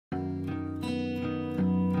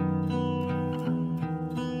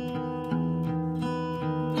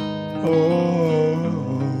Oh,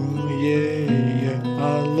 yeah, yeah.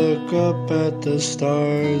 I look up at the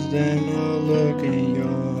stars, then I look in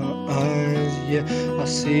your eyes, yeah. I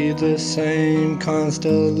see the same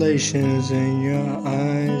constellations in your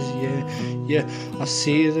eyes, yeah, yeah. I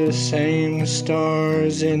see the same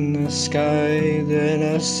stars in the sky that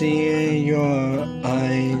I see in your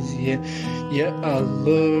eyes, yeah. Yeah, I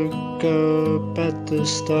look up at the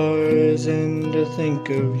stars and I think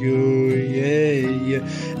of you, yeah, yeah.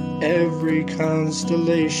 Every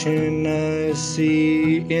constellation I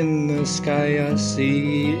see in the sky, I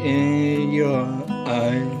see in your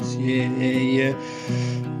eyes, yeah, yeah.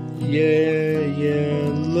 Yeah, yeah,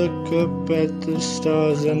 look up at the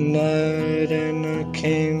stars at night and I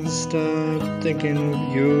can't stop thinking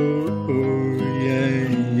of you, yeah,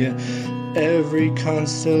 yeah. Every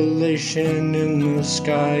constellation in the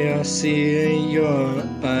sky I see in your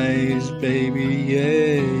eyes, baby,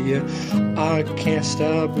 yeah, yeah. I can't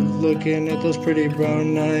stop looking at those pretty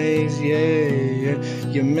brown eyes, yeah, yeah.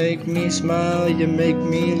 You make me smile, you make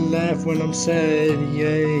me laugh when I'm sad,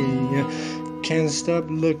 yeah, yeah. Can't stop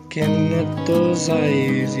looking at those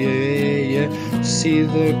eyes, yeah, yeah. See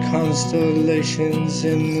the constellations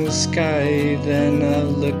in the sky, then I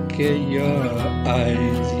look at your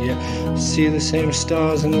eyes, yeah. See the same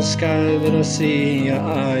stars in the sky that I see in your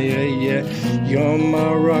eye, yeah, yeah. You're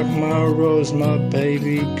my rock, my rose, my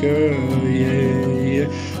baby girl, yeah, yeah.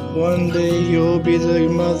 One day you'll be the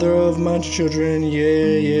mother of my children,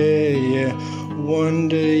 yeah, yeah, yeah. One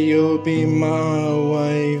day you'll be my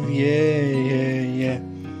wife, yeah.